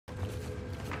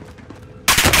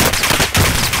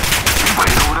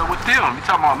him. You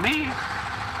talking about me?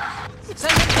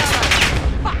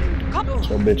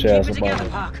 So bitch ass about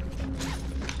it.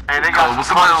 Hey, they got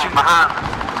somebody shooting behind.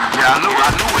 Yeah, I knew it.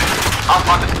 I was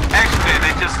about to actually,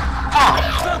 they just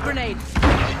Smoke grenade.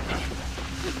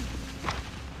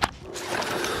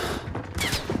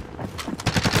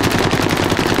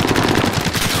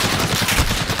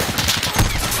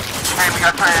 Hey, we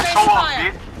got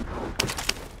transformed,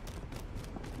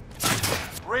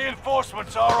 bitch.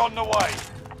 Reinforcements are on the way.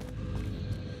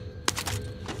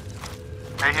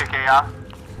 Hey, here, KI.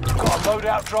 Got a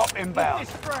loadout drop inbound.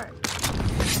 So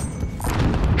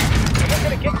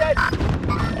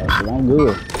I'm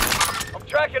good. I'm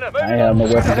tracking him. I ain't have no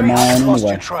weapons of Enemy mine has lost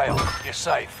anyway. your trail. You're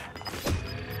safe.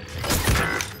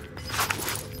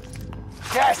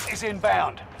 Gas is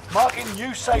inbound. Marking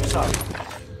new safe zone.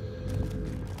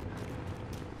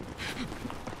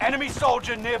 Enemy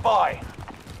soldier nearby.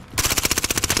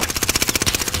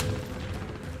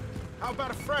 How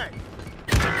about a frag?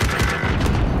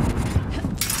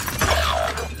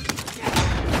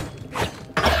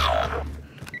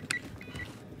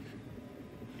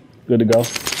 Good to go.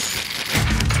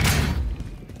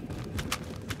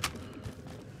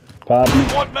 Popping.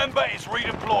 Squad member is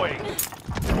redeploying.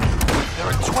 There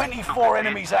are 24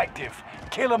 enemies active.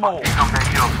 Kill them all.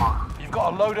 You've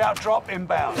got a loadout drop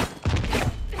inbound.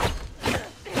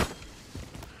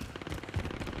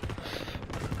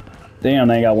 Damn,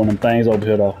 they ain't got one of them things over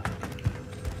here though.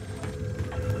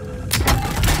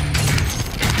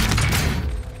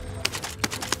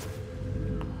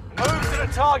 Move to the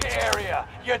target area.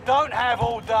 You don't have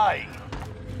all day.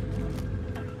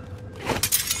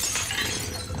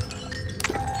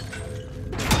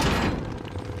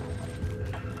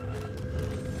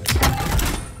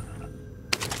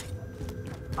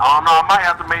 I don't know, I might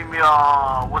have to make me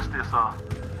what's this, a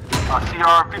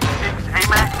CR-56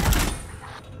 AMAC?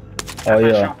 Oh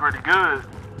yeah. Shoot pretty good.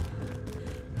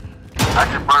 I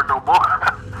just burnt no boy.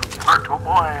 Burnt no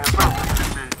boy ass up with this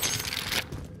bitch.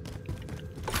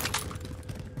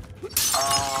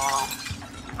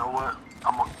 You know what?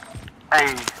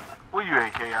 Hey, where you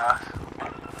at, Chaos?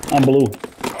 I'm blue.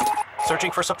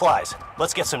 Searching for supplies.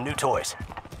 Let's get some new toys.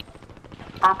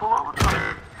 Purple over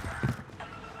there.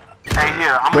 Hey,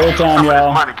 here, I'm Real gonna time, give you some of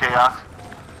y'all. this money, Chaos.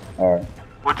 Alright.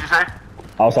 What'd you say?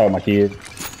 I was talking to my kid.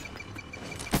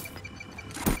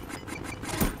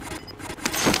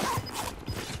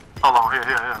 Hold on, here.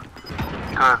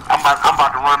 Cause I'm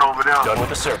about to run over there. Done with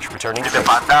the search. Returning to And if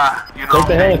base. I die, you know, Take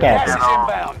the helicopter. Gas is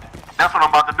inbound. that's what I'm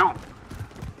about to do.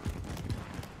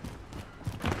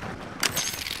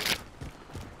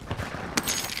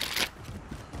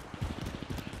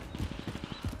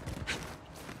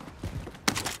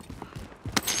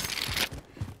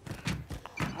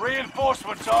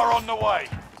 Reinforcements are on the way.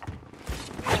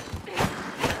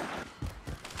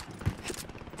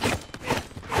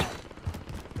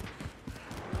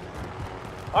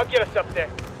 I'll get us up there.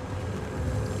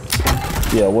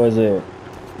 Yeah, where's it?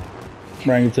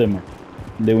 Bring it to me.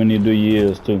 Then we need to do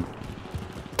years too.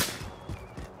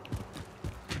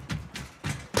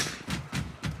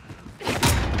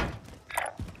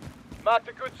 Marked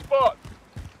a good spot.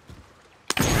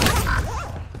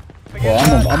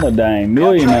 Well, I'm a dang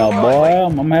millionaire, boy.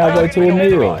 I'm halfway to a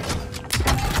meal.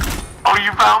 Oh,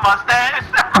 you found my stash?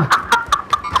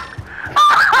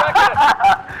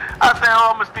 I said,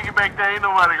 oh, I'm gonna stick it back there. Ain't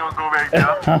nobody gonna go back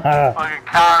there. Fucking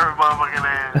coward motherfucking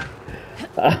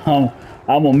ass.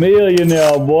 I'm a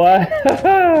millionaire, boy.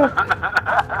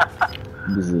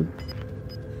 This is.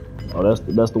 Oh,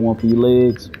 that's the one for your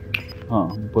legs. Huh?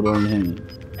 Put it on your hand.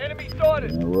 Enemy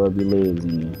started. And rub your legs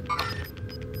in.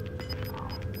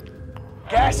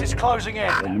 Gas is closing in.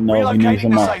 know if you need Relocating some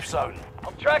the more. safe zone.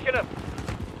 I'm tracking him.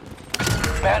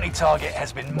 Bounty target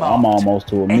has been marked. I'm almost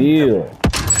to a meal.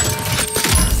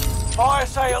 Fire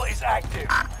sale is active.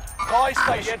 Buy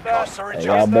station costs are Hey,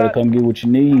 y'all adjusted. better come get what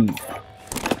you need.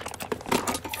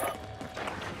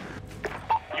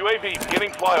 UAV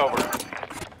beginning flyover.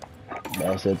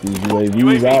 Gotta set these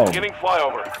UAVs off. beginning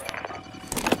flyover.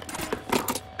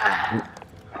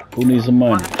 Who needs some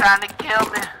money? Who's trying to kill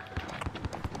me?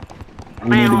 We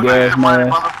need the gas money,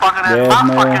 mask. motherfucker. That's Gas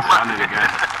my mask. fucking money.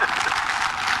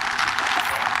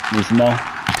 Need some more?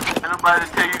 Anybody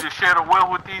tell you to share the wealth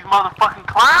with these motherfucking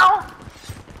clowns?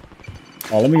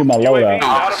 Oh, let me get my load out.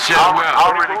 Oh, shit, I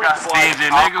already got stingy,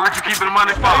 nigga. What you keeping the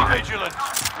money Stay for? vigilant.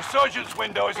 Resurgence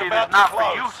window is It about is not to for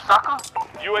you, close. sucker.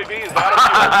 UAV is out of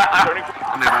fuel. Returning for...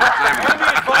 Enemy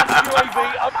advanced UAV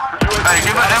up. Hey,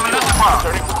 give me ammunition, bro.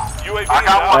 UAV I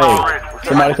got one Hey, already.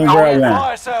 somebody come grab one.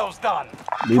 Fire sales done.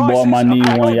 These boys might need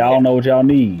one. Y'all don't know what y'all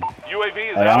need. UAV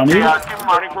is Hey, y'all out. need Yeah, it? give me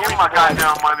my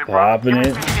goddamn money, bro. Popping Give me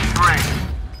it. 15 grand.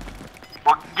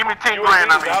 Give me 10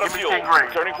 grand, UAV is out of give me fuel. 10 grand.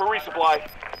 Returning for resupply.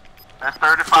 That's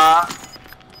 35.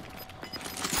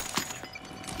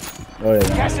 Oh, yeah.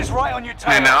 Gas is right on your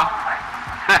tail. You know?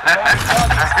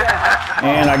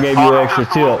 And I gave you an extra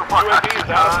tip. UAV is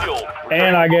out of fuel.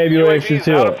 And I gave you an extra UAV is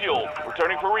out of tip. fuel.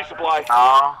 Returning for resupply.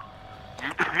 No.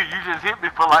 You just hit me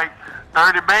for like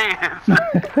 30 bands.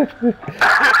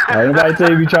 Anybody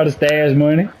tell you try to stash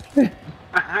money? Hey,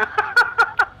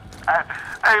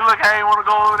 look, I ain't want to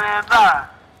go over there and die.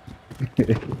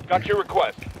 Got your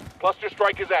request. Cluster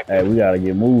strike is active. Hey, we gotta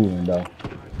get moving though.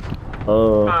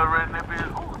 Right in that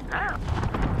bitch. Oh, damn.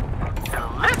 Get a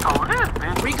lick over this,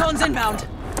 bitch. Recon's inbound.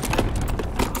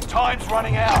 Time's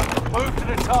running out. Move to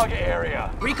the target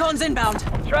area. Recon's inbound.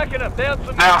 Tracking us down.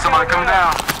 Now somebody come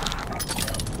down.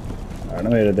 Alright,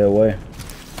 I'm headed that way.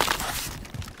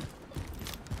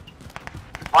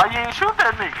 Why you ain't shoot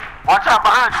that nigga? Watch out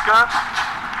behind you, cuz.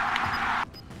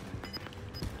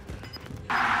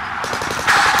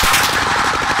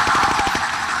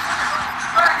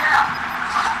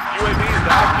 UAV is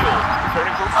out of fuel.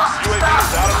 Returning for UAV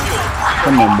is out of fuel.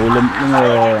 Come on, boo. Let me It's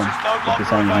no put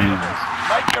this longer on your available.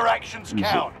 hands. Make your actions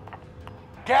count.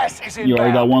 Gas is inbound. You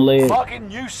already got one leg? Fucking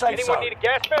you say so. Anyone need a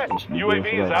gas mask?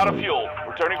 UAV is out of fuel.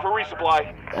 Returning for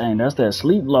resupply. Dang, that's that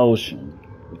sleep lotion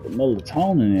with the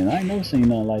melatonin in it. I ain't never seen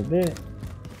nothing like that.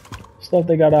 Stuff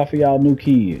they got off of y'all new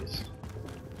kids.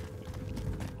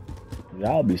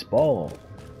 Y'all be spoiled.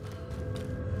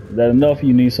 Is that enough or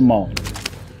you need some more?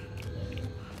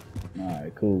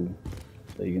 Alright, cool.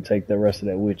 So you can take the rest of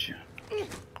that with you.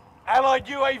 Allied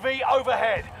UAV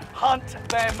overhead. Hunt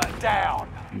them down.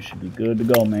 You should be good to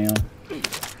go, man.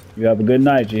 You have a good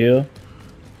night, you hear?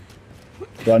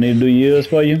 Do I need to do yours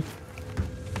for you?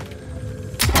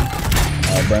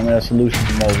 Alright, bring me that solution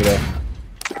from over there.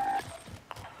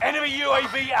 Enemy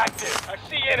UAV active. I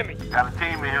see enemy. Got a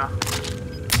team in here.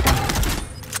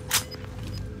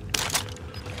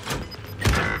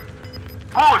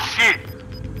 Bullshit.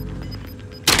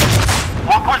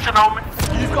 One pushing on me.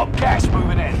 You've got gas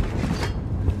moving in.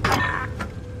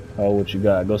 Oh, what you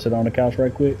got? Go sit on the couch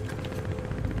right quick.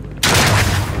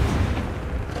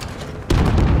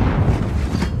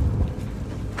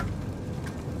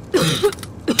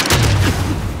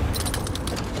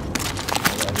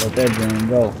 Let that dream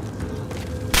go.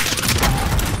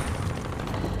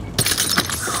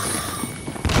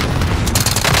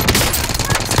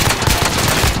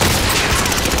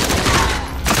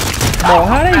 Bro,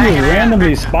 how they just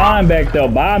randomly spawn back there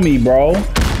by me, bro?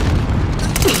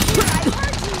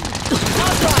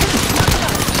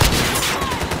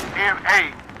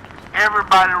 Hey,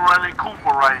 everybody running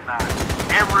Cooper right now.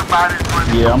 Everybody's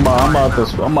running. Yeah, I'm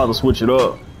about to switch it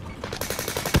up.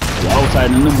 Y'all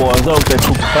tightening the boys up that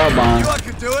Cooper Carbine. I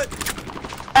could do it.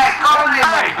 Hey,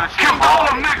 kill all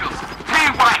them niggas.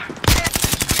 Team white.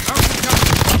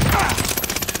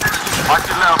 Watch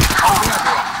your left.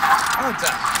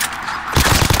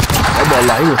 That boy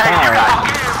like he was Hey, you tired. gotta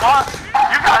get it, boy.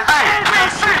 You gotta get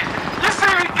shit. You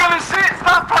see me killing shit?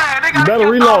 Stop playing. They You gotta better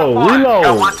kill reload, boy. reload.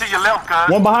 Got one to your left,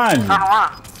 cuz. One behind you. Turn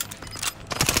around.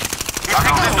 He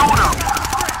picked the dude up.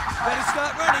 Better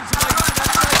start running to make sure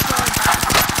that's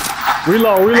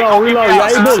Reload. You got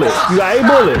 8 bullets.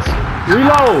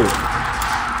 Reload.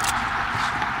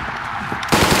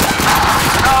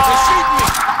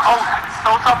 Oh,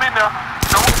 throw something in there.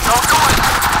 Don't do it.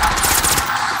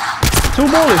 2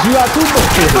 bullets. You got 2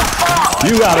 bullets.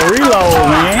 You gotta reload,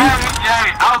 man. Hey,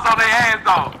 I was on their ass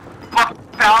though. Fuck,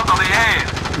 I was on their ass.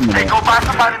 Hey, go buy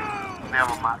somebody.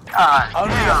 Never mind. God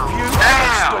Only a few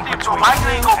damn. Why you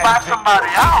ain't go buy somebody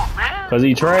out, man? Cause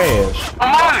he trash. No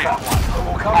money.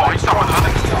 We'll come Oh, back. he's talking about the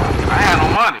other guy. I had no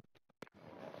money.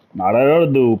 Nah, that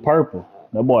other dude, purple.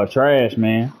 That boy trash,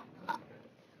 man.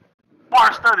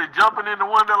 Mark started jumping in the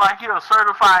window like he a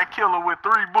certified killer with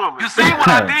 3 bullets. You see what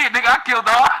I did, nigga? I killed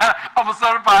all. I'm a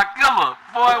certified killer.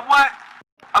 Boy, what?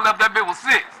 I left that bitch with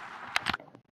 6.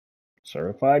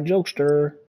 Certified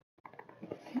jokester.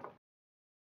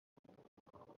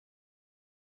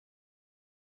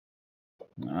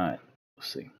 Alright,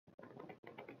 let's see.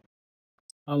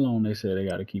 How long they say they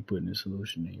gotta keep putting this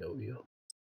solution in Yo-Yo?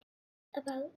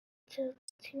 About 2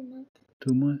 months.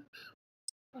 2 months?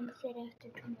 And said after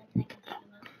 2 months I can take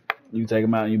them out. You take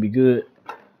them out and you be good.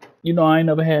 You know I ain't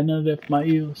never had none of that for my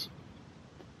ears.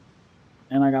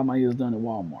 And I got my ears done at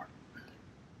Walmart.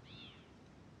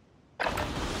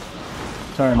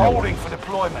 Turn that way. Holding for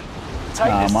deployment. Take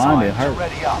Nah, this mine time didn't to hurt.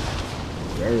 ready up.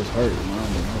 Theirs hurt.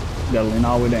 Mine didn't hurt. You gotta lean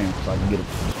all the way down so I can get it.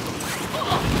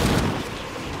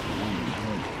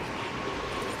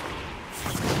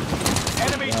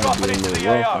 Enemy Gotta dropping be a into the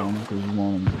little rough AO. on 'em 'cause you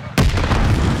want 'em to-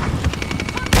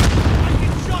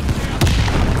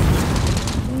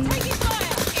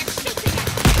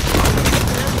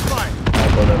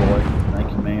 throw that away. Thank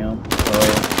you, ma'am.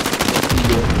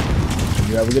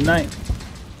 You have a good night.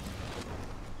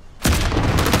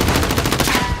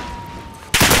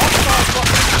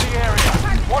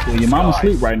 Well, your mama's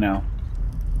asleep right now.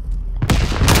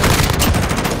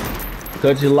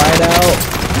 Cut your light out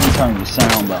and turn your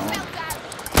sound on.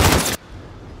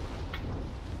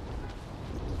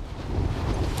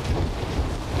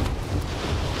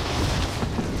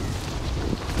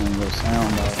 Turn your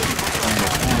sound off. Turn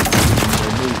your sound off.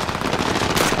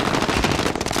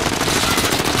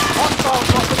 Hostiles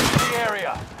dropping into the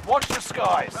area. Watch the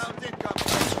skies.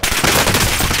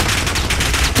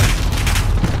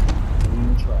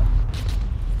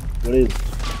 What is it?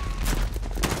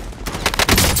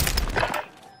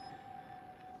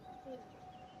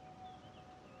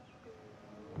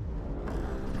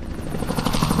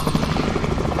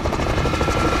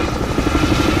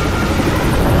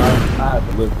 I have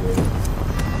to look at it.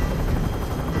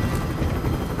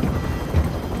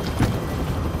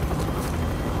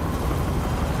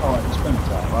 Alright, spend the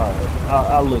time. Alright.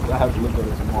 I'll look. I have to look at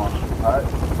it tomorrow. Alright.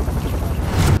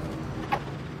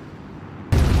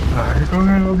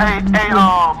 Hey,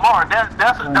 Mark,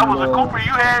 that was a Cooper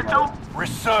you had too?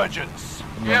 Resurgence.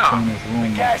 Yeah.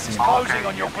 The gas is closing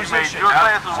on your position. Your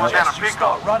classes was kind of Suggest you big.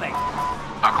 start running.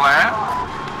 A class?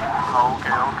 Oh,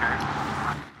 okay.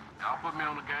 Y'all put me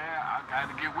on the gas. I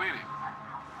got to get with it.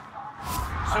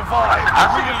 Survive.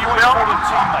 I see you, Redeploy Bill. fallen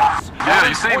teammates. Yeah,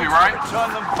 you see me, right?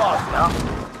 Return them faster.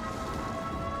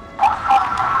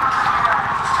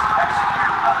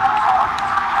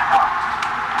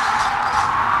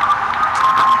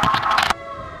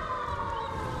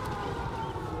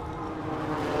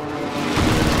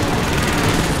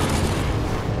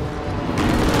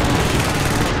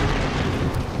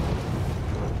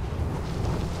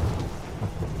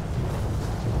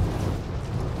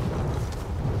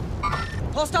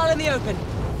 Hostile in the open.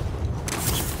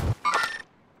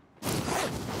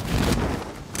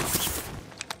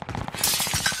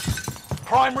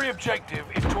 Primary objective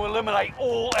is to eliminate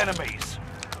all enemies.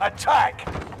 Attack!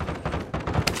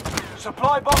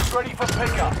 Supply box ready for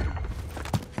pickup.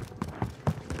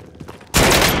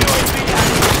 UAV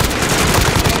active.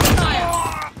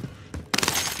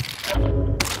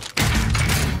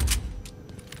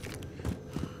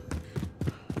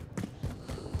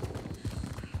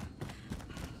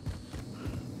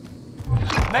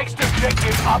 Next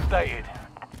objective updated.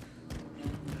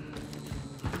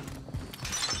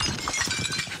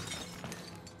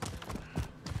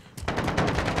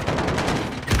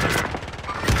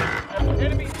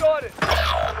 Enemy spotted.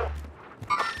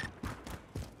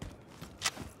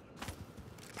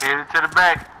 Headed to the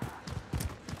back.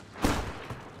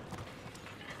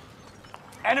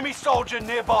 Enemy soldier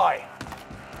nearby.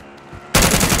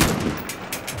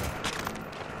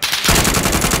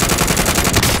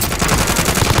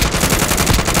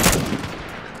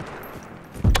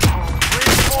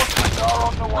 Reinforcements are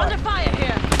on the way. Under fire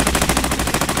here.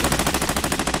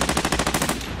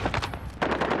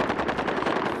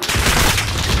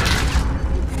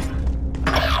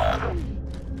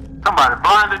 Somebody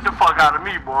blinded the fuck out of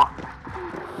me, boy.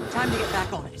 Time to get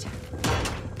back on it.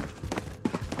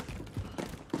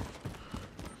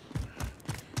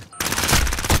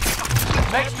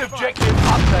 Next objective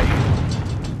updated.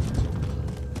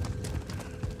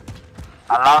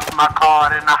 I lost my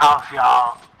card in the house,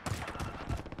 y'all.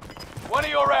 One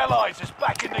of your allies is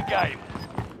back in the game.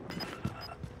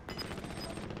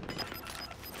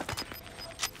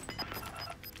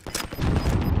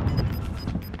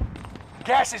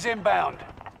 Gas is inbound.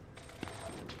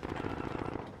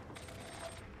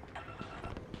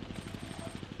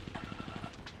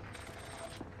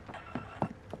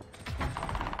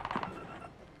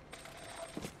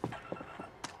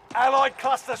 Allied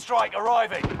cluster strike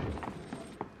arriving.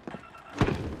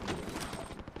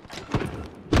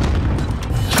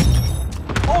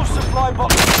 All supply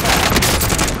boxes down.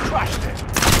 Crashed it.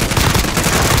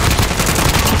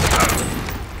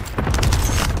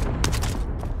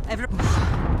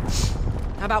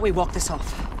 How about we walk this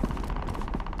off?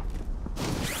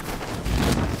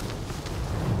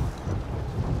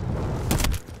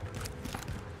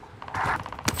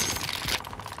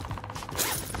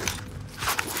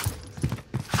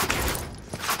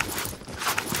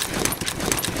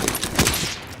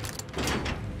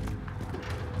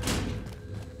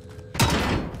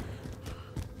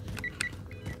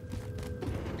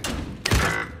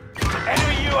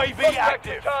 Enemy UAV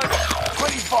active.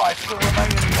 25 still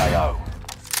remain in the AO.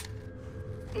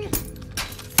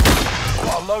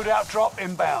 Got a loadout drop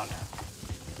inbound.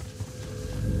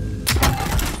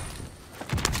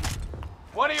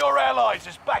 One of your allies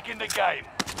is back in the game.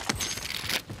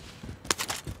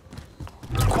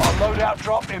 Loadout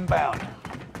drop inbound.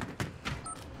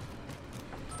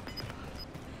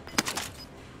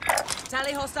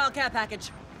 Tally hostile care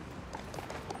package.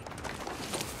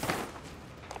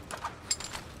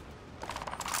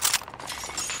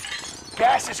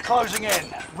 Gas is closing in.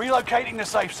 Relocating the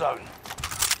safe zone.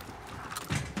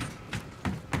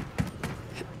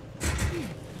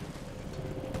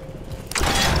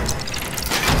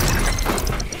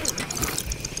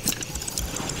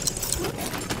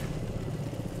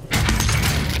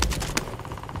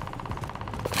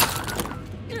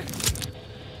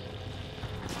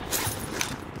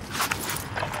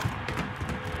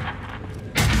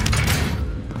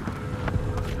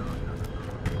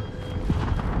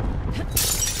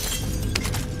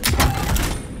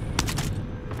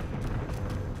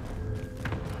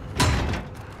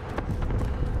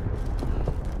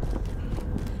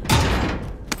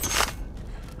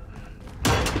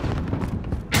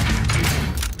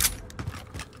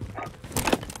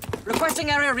 Requesting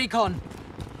area recon.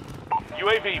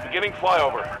 UAV beginning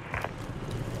flyover.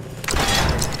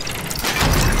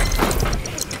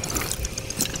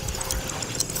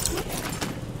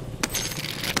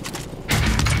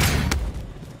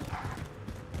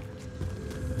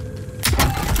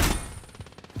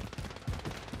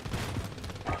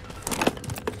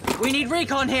 We need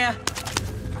recon here.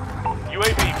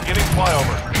 UAV beginning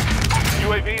flyover.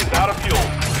 UAV is out of fuel.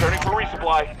 Returning for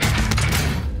resupply.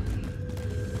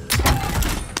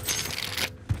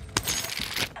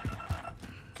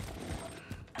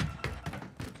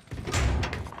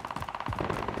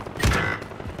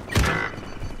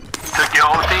 Took your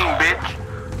whole team, bitch.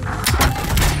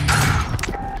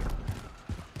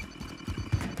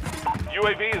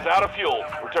 UAV is out of fuel.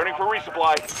 Returning for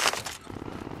resupply.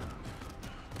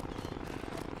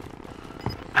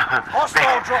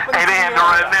 Hostile dropping Hey, into they had the to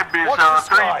run area. that bitch Watch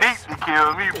the 3 skies. deep to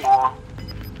kill me,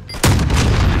 boy.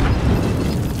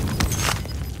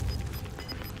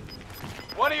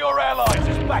 One of your allies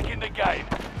is back in the game.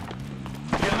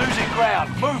 You're losing ground.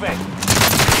 Move it.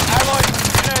 Allied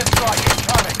precision airstrike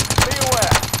incoming. Be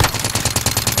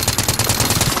aware.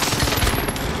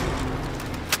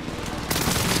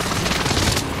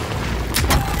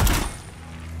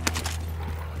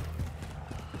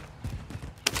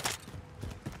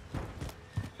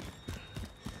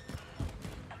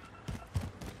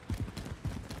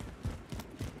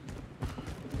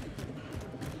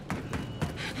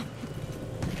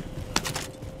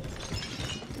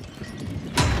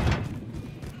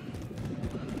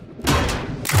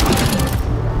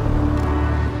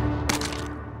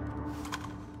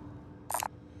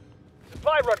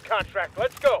 Supply run contract.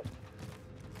 Let's go.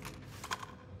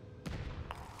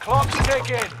 Clock's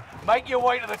ticking. Make your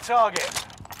way to the target.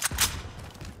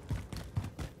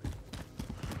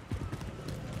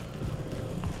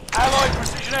 Allied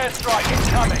precision airstrike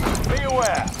incoming. Be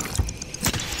aware.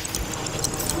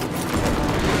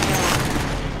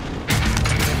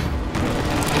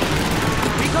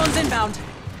 Recon's inbound.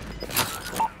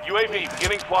 UAV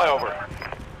beginning flyover.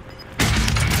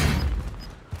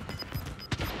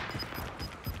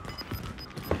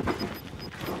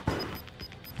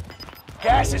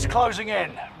 Gas is closing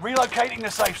in. Relocating the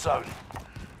safe zone.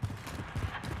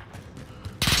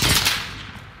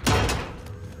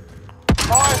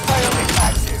 Fire sale is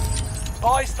active.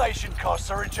 Buy station costs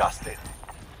are adjusted.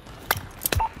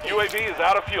 UAV is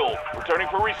out of fuel. Returning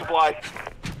for resupply.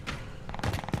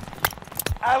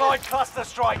 Allied cluster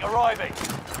strike arriving.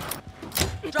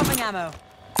 Dropping ammo.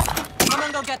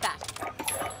 Someone go get that.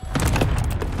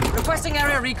 Requesting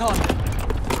area recon.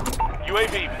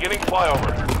 UAV beginning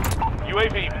flyover.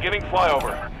 UAV beginning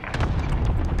flyover.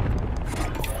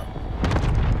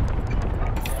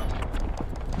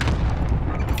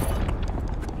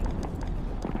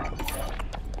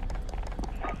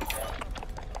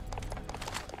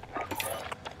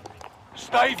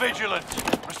 Stay vigilant.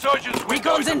 Resurgence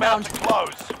window Recon's is about inbound. to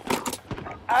close.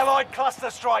 Allied cluster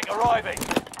strike arriving.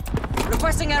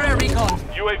 Requesting area recon.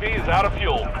 UAV is out of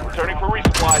fuel. Returning for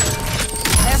resupply.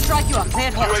 Airstrike you are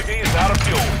cleared hot. UAV is out of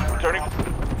fuel. Returning.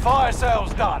 Fire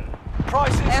sales done.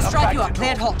 Prices are Airstrike back you are to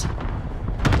cleared normal. hot.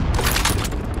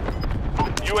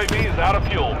 UAV is out of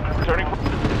fuel. Returning.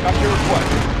 Got your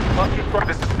request. Cluster strike.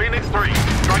 This is Phoenix 3.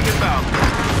 Strike inbound.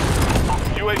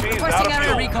 UAV is out Requesting of area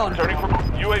fuel. recon. Returning for.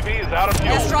 UAV is out of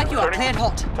fuel. Airstrike you are Returning. cleared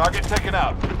hot. Target taken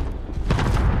out.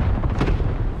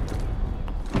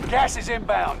 Gas is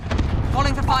inbound.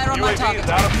 Calling for fire on my UAV target. is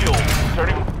out of fuel.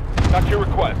 Returning. Got your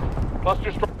request.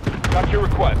 Cluster strike. Got your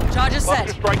request. Charges Cluster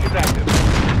set. strike is active.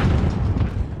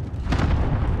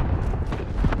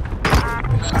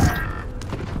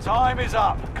 Time is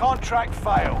up. Contract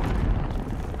failed.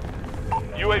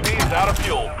 UAV is out of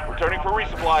fuel. Returning for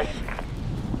resupply.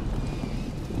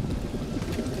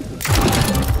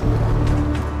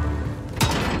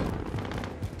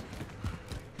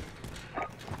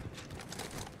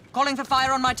 Calling for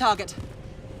fire on my target.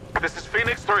 This is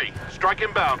Phoenix 3. Strike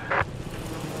inbound.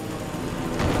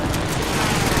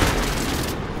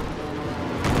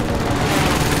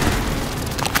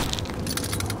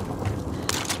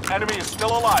 Enemy is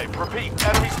still alive. Repeat,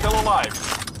 enemy still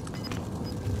alive.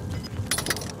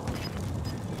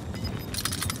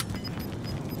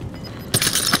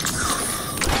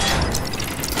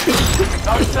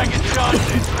 No second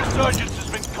chances. Resurgence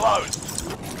has been closed.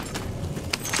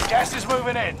 Gas is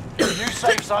moving in. New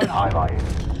safe zone highlighted.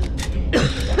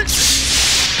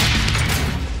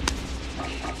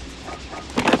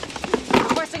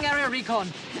 Requesting area recon.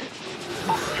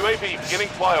 UAV beginning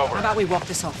flyover. How about we walk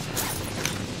this off?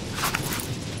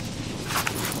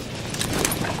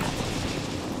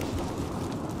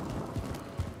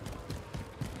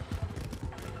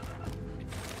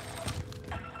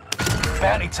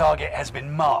 Bounty target has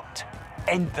been marked.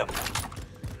 End them.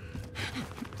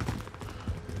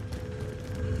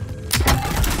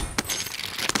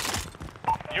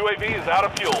 UAV is out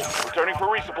of fuel. Returning for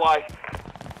resupply.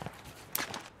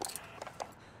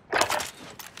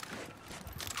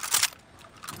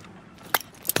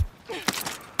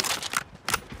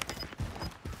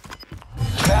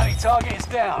 Bounty target is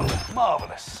down.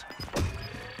 Marvelous.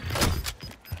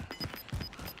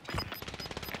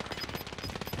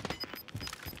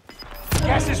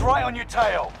 Gas is right on your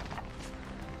tail.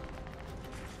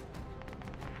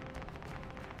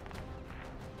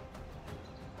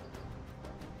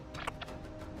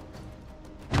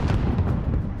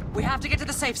 We have to get to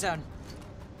the safe zone.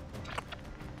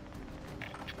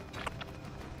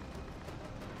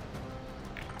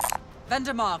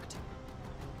 Vendor marked.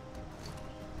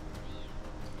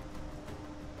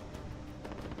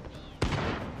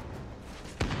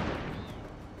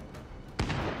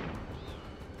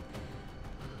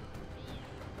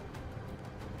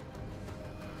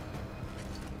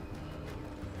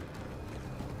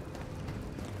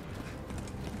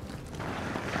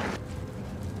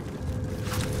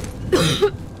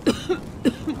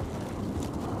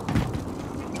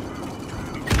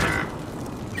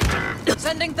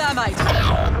 Sending thermite.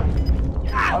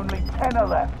 Only 10 are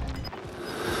left.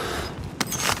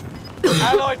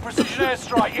 Allied precision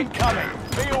airstrike incoming.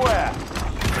 Be aware.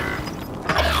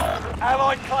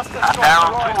 Allied cluster strike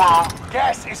Down arriving. 2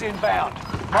 Gas is inbound.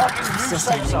 Marking new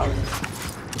safe zone.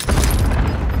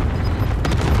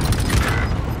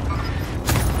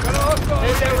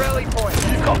 Hit their rally point.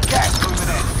 You've got gas moving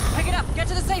in. Pick it up. Get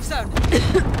to the safe zone.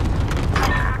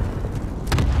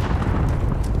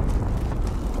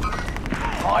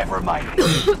 5 remaining.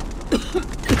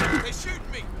 They're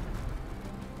shooting me.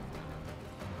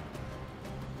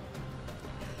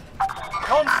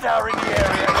 Comstar in the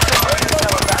area.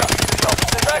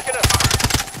 Backing up.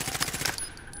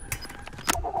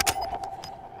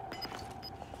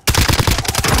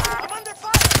 I'm under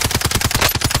fire.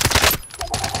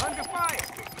 Under fire.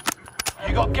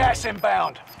 You got gas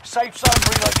inbound. Safe zone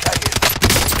relocated.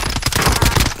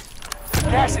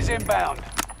 Gas is inbound.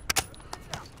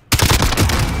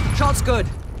 Shot's good.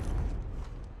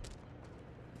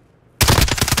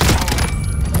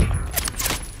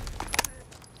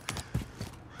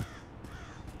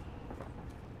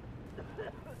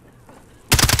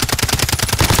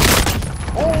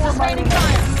 All remaining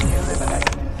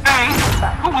eliminated. Hey,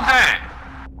 who was that?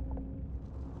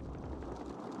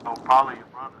 Oh, probably your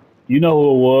brother. You know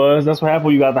who it was. That's what happened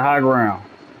when you got the high ground.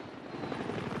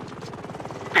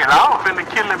 Shit, I was finna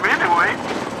kill him anyway.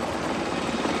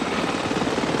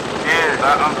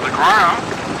 Yeah, Under the ground.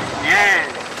 yeah.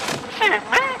 Shit,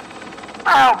 man. I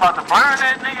was about to burn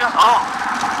that nigga up.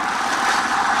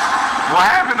 What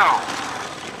happened though?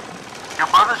 Your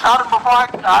brother shot him before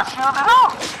I shielded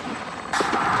up.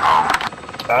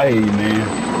 I hear you, man.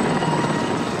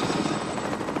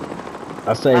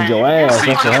 I saved your ass.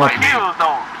 You That's look what at the happened. kills,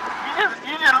 though.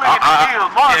 You just look at the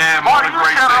kills. Marty, yeah, Marty, you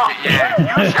Marty shut up. Gray second,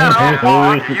 yeah. You shut up,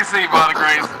 Marty. You see Marty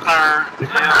Gray's third.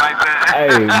 Yeah, like that.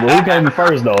 Hey, well, we came in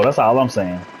first, though. That's all I'm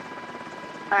saying.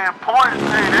 Man, points,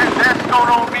 that score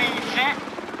don't mean shit.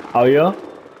 Oh, yeah?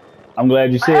 I'm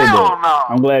glad you said Hell that. no.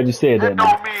 I'm glad you said That that, man.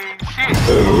 don't mean shit.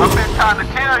 I've been trying to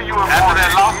tell you about After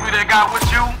that loss we done got with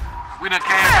you, we done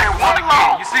came back and won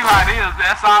again. You see how it is?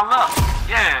 That's our luck.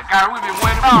 Yeah, God, we been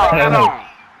winning from that on.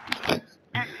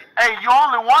 Hey, you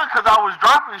only won because I was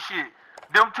dropping shit.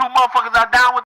 Them 2 motherfuckers I down with.